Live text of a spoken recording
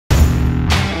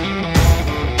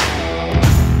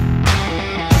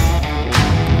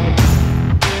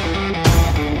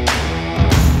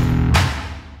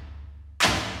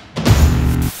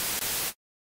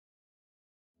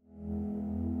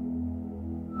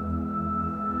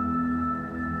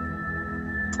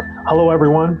Hello,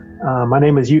 everyone. My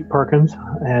name is Ute Perkins,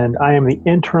 and I am the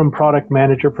interim product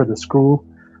manager for the screw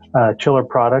chiller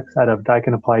products out of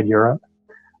Daikin Applied Europe.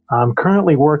 I'm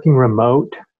currently working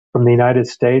remote from the United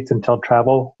States until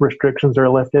travel restrictions are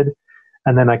lifted,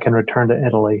 and then I can return to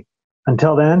Italy.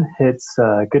 Until then, it's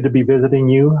good to be visiting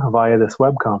you via this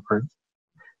web conference.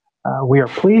 We are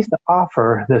pleased to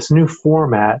offer this new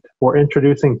format for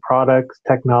introducing products,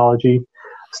 technology,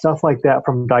 stuff like that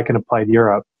from Daikin Applied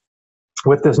Europe.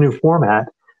 With this new format,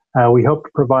 we hope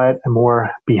to provide a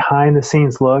more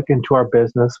behind-the-scenes look into our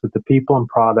business with the people and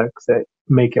products that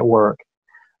make it work.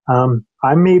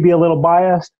 I may be a little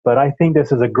biased, but I think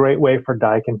this is a great way for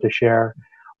Daikin to share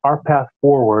our path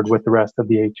forward with the rest of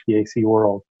the HVAC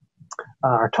world.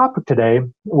 Our topic today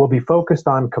will be focused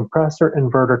on compressor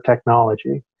inverter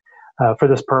technology. For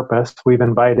this purpose, we've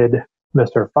invited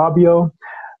Mr. Fabio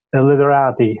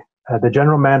Illetterati, the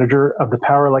General Manager of the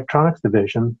Power Electronics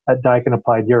Division at Daikin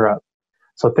Applied Europe.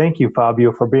 So thank you,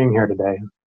 Fabio, for being here today.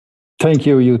 Thank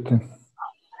you, Ute.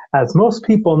 As most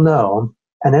people know,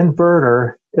 an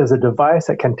inverter is a device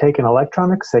that can take an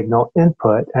electronic signal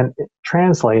input and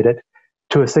translate it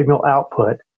to a signal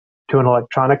output to an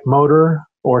electronic motor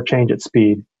or change its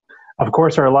speed. Of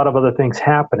course, there are a lot of other things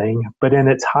happening, but in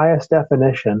its highest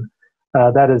definition,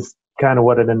 that is kind of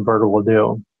what an inverter will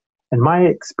do. In my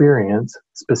experience,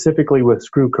 specifically with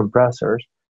screw compressors,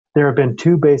 there have been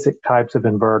two basic types of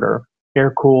inverter,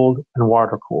 air-cooled and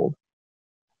water-cooled.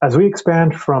 As we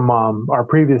expand from our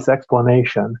previous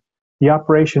explanation, the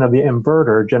operation of the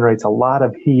inverter generates a lot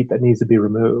of heat that needs to be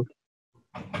removed.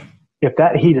 If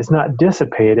that heat is not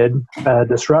dissipated,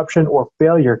 disruption or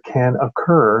failure can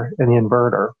occur in the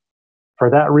inverter. For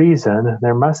that reason,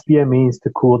 there must be a means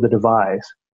to cool the device.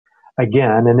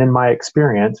 Again, and in my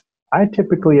experience, I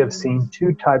typically have seen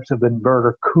two types of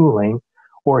inverter cooling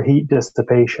or heat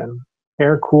dissipation,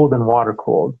 air-cooled and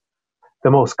water-cooled.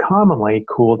 The most commonly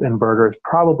cooled inverter is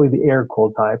probably the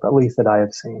air-cooled type, at least that I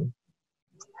have seen.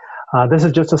 This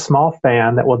is just a small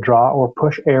fan that will draw or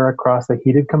push air across the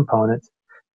heated components,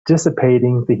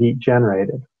 dissipating the heat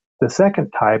generated. The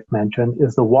second type mentioned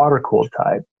is the water-cooled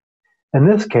type. In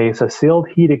this case, a sealed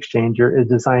heat exchanger is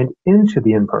designed into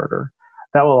the inverter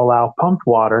that will allow pumped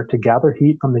water to gather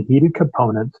heat from the heated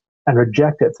components and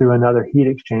reject it through another heat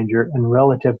exchanger in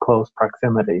relative close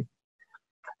proximity.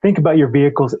 Think about your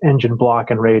vehicle's engine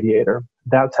block and radiator.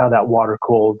 That's how that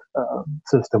water-cooled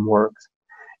system works.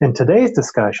 In today's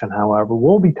discussion, however,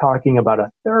 we'll be talking about a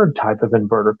third type of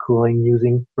inverter cooling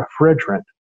using refrigerant.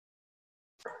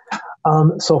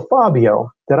 So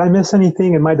Fabio, did I miss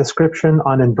anything in my description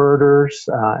on inverters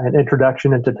and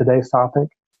introduction into today's topic?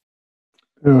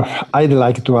 I'd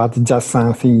like to add just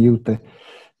something, Ute. The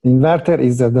inverter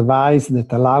is a device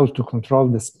that allows to control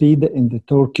the speed and the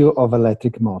torque of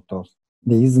electric motors.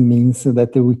 This means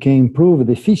that we can improve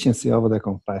the efficiency of the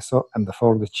compressor and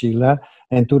therefore the chiller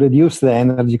and to reduce the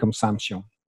energy consumption.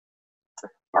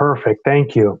 Perfect,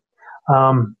 thank you.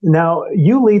 Now,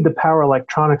 you lead the Power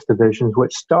Electronics Division,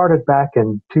 which started back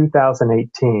in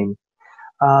 2018.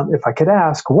 If I could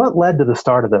ask, what led to the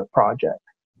start of the project?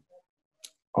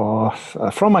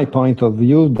 From my point of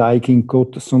view, Daikin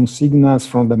caught some signals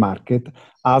from the market,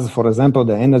 as for example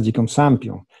the energy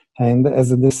consumption, and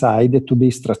has decided to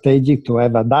be strategic to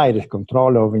have a direct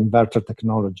control of inverter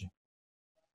technology.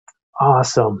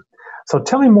 Awesome. So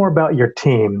tell me more about your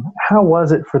team. How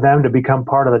was it for them to become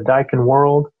part of the Daikin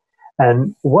world,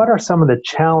 and what are some of the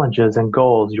challenges and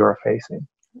goals you're facing?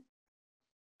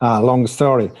 Long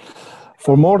story.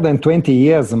 For more than 20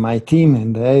 years, my team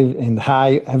and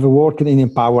I have worked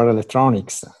in power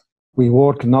electronics. We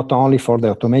work not only for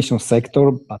the automation sector,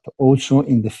 but also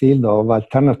in the field of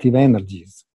alternative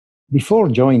energies. Before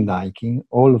joining Daikin,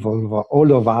 all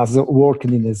of us worked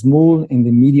in a small and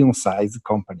medium-sized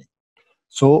company.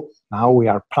 So now we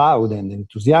are proud and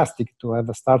enthusiastic to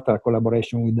have started a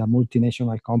collaboration with a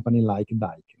multinational company like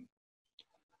Daikin.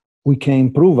 We can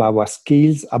improve our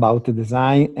skills about the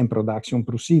design and production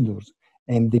procedures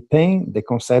and deepen the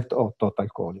concept of total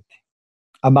quality.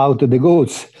 About the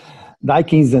goals,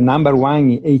 Daikin is the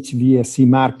 #1 in HVAC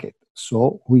market,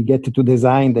 so we get to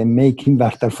design and make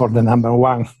inverter for the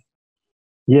 #1.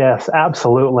 Yes,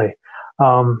 absolutely.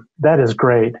 That is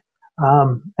great.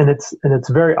 And it's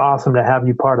very awesome to have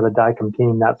you part of the Daikin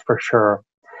team, that's for sure.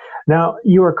 Now,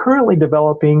 you are currently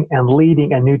developing and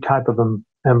leading a new type of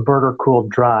inverter-cooled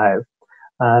drive.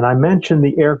 And I mentioned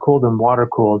the air-cooled and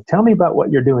water-cooled. Tell me about what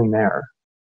you're doing there.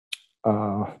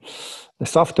 The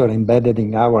software embedded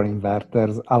in our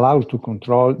inverters allows to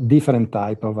control different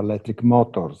types of electric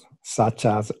motors, such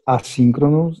as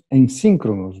asynchronous and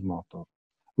synchronous motors.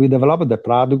 We developed the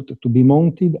product to be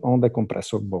mounted on the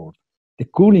compressor board. The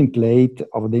cooling plate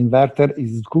of the inverter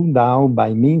is cooled down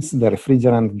by means of the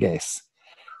refrigerant gas.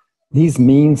 This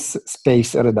means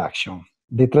space reduction.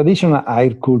 The traditional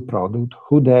air-cooled product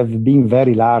would have been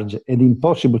very large and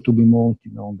impossible to be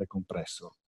mounted on the compressor.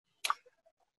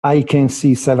 I can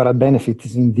see several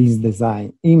benefits in this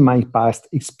design. In my past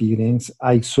experience,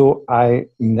 I saw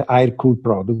in the air-cooled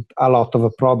product a lot of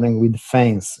a problem with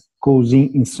fans,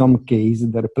 causing in some cases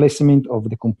the replacement of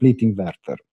the complete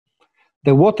inverter.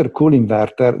 The water-cooled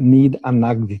inverter needs an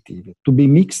additive to be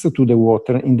mixed to the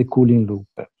water in the cooling loop.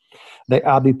 The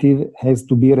additive has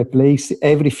to be replaced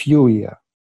every few years.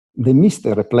 The missed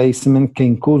replacement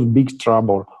can cause big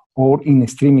trouble or, in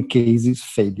extreme cases,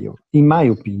 failure. In my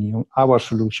opinion, our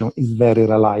solution is very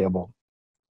reliable.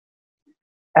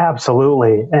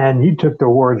 Absolutely. And you took the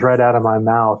words right out of my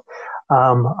mouth.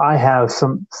 I have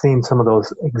seen some of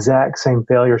those exact same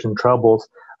failures and troubles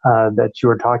that you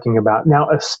were talking about. Now,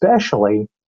 especially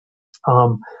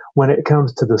when it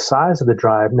comes to the size of the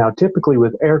drive. Now, typically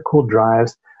with air-cooled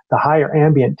drives, the higher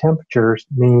ambient temperatures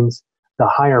means the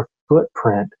higher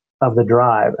footprint of the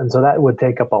drive. And so that would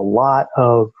take up a lot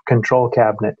of control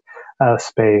cabinet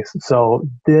space. So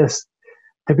this,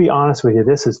 to be honest with you,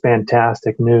 this is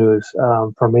fantastic news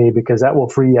for me, because that will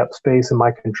free up space in my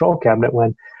control cabinet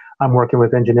when I'm working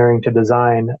with engineering to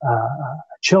design a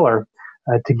chiller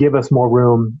to give us more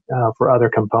room for other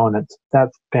components.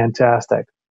 That's fantastic.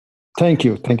 Thank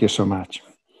you. Thank you so much.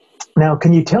 Now,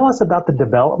 can you tell us about the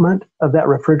development of that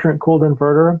refrigerant-cooled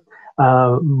inverter?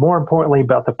 More importantly,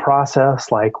 about the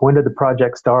process, like when did the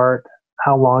project start?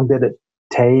 How long did it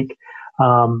take?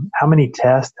 How many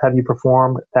tests have you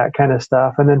performed? That kind of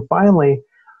stuff. And then finally,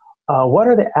 what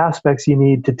are the aspects you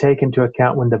need to take into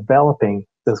account when developing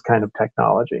this kind of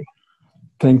technology?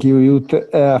 Thank you.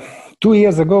 2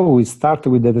 years ago, we started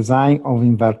with the design of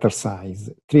inverter size,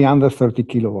 330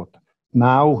 kilowatt.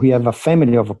 Now we have a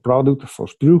family of a product for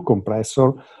screw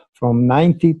compressor from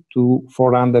 90 to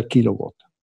 400 kilowatt.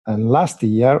 And last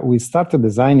year, we started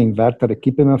designing inverter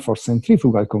equipment for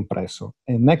centrifugal compressor.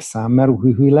 And next summer,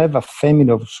 we will have a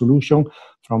family of solution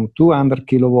from 200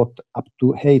 kilowatt up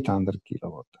to 800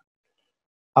 kilowatt.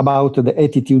 About the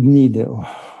attitude need,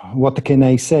 what can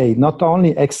I say? Not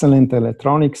only excellent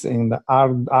electronics and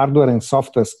hardware and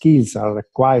software skills are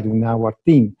required in our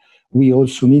team, we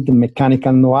also need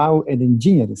mechanical know-how and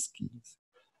engineering skills.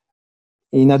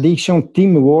 In addition,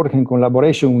 teamwork and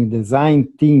collaboration with design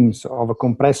teams of a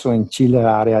compressor and chiller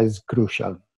area is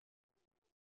crucial.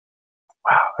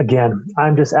 Wow. Again,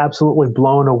 I'm just absolutely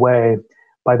blown away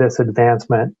by this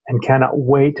advancement and cannot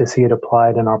wait to see it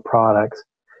applied in our products.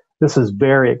 This is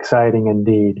very exciting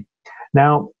indeed.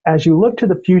 Now, as you look to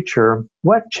the future,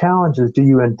 what challenges do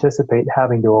you anticipate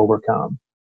having to overcome?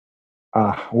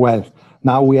 Well,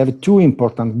 now we have two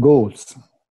important goals.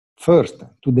 First,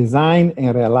 to design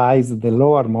and realize the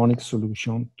low harmonic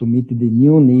solution to meet the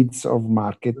new needs of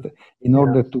market in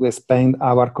order to expand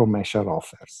our commercial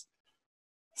offers.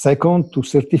 Second, to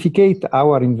certificate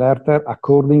our inverter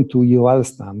according to UL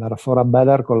standard for a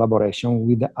better collaboration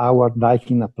with our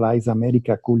Daikin Applied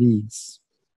America colleagues.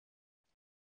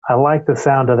 I like the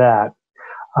sound of that.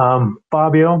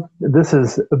 Fabio, this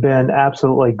has been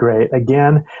absolutely great.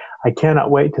 Again, I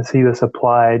cannot wait to see this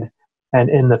applied and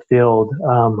in the field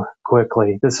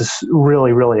quickly. This is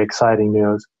really, really exciting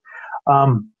news.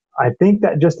 I think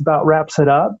that just about wraps it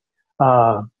up.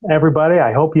 Everybody,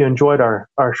 I hope you enjoyed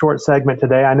our short segment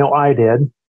today. I know I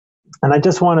did. And I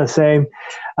just want to say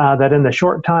that in the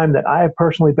short time that I have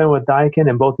personally been with Daikin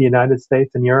in both the United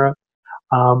States and Europe,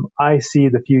 I see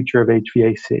the future of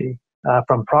HVAC,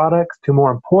 from products to,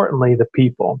 more importantly, the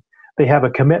people. They have a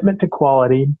commitment to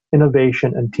quality,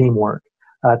 innovation, and teamwork.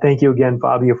 Thank you again,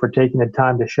 Fabio, for taking the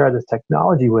time to share this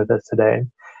technology with us today.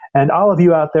 And all of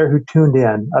you out there who tuned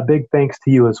in, a big thanks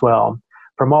to you as well.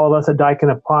 From all of us at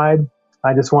Daikin Applied,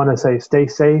 I just want to say stay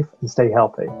safe and stay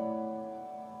healthy.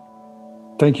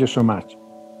 Thank you so much.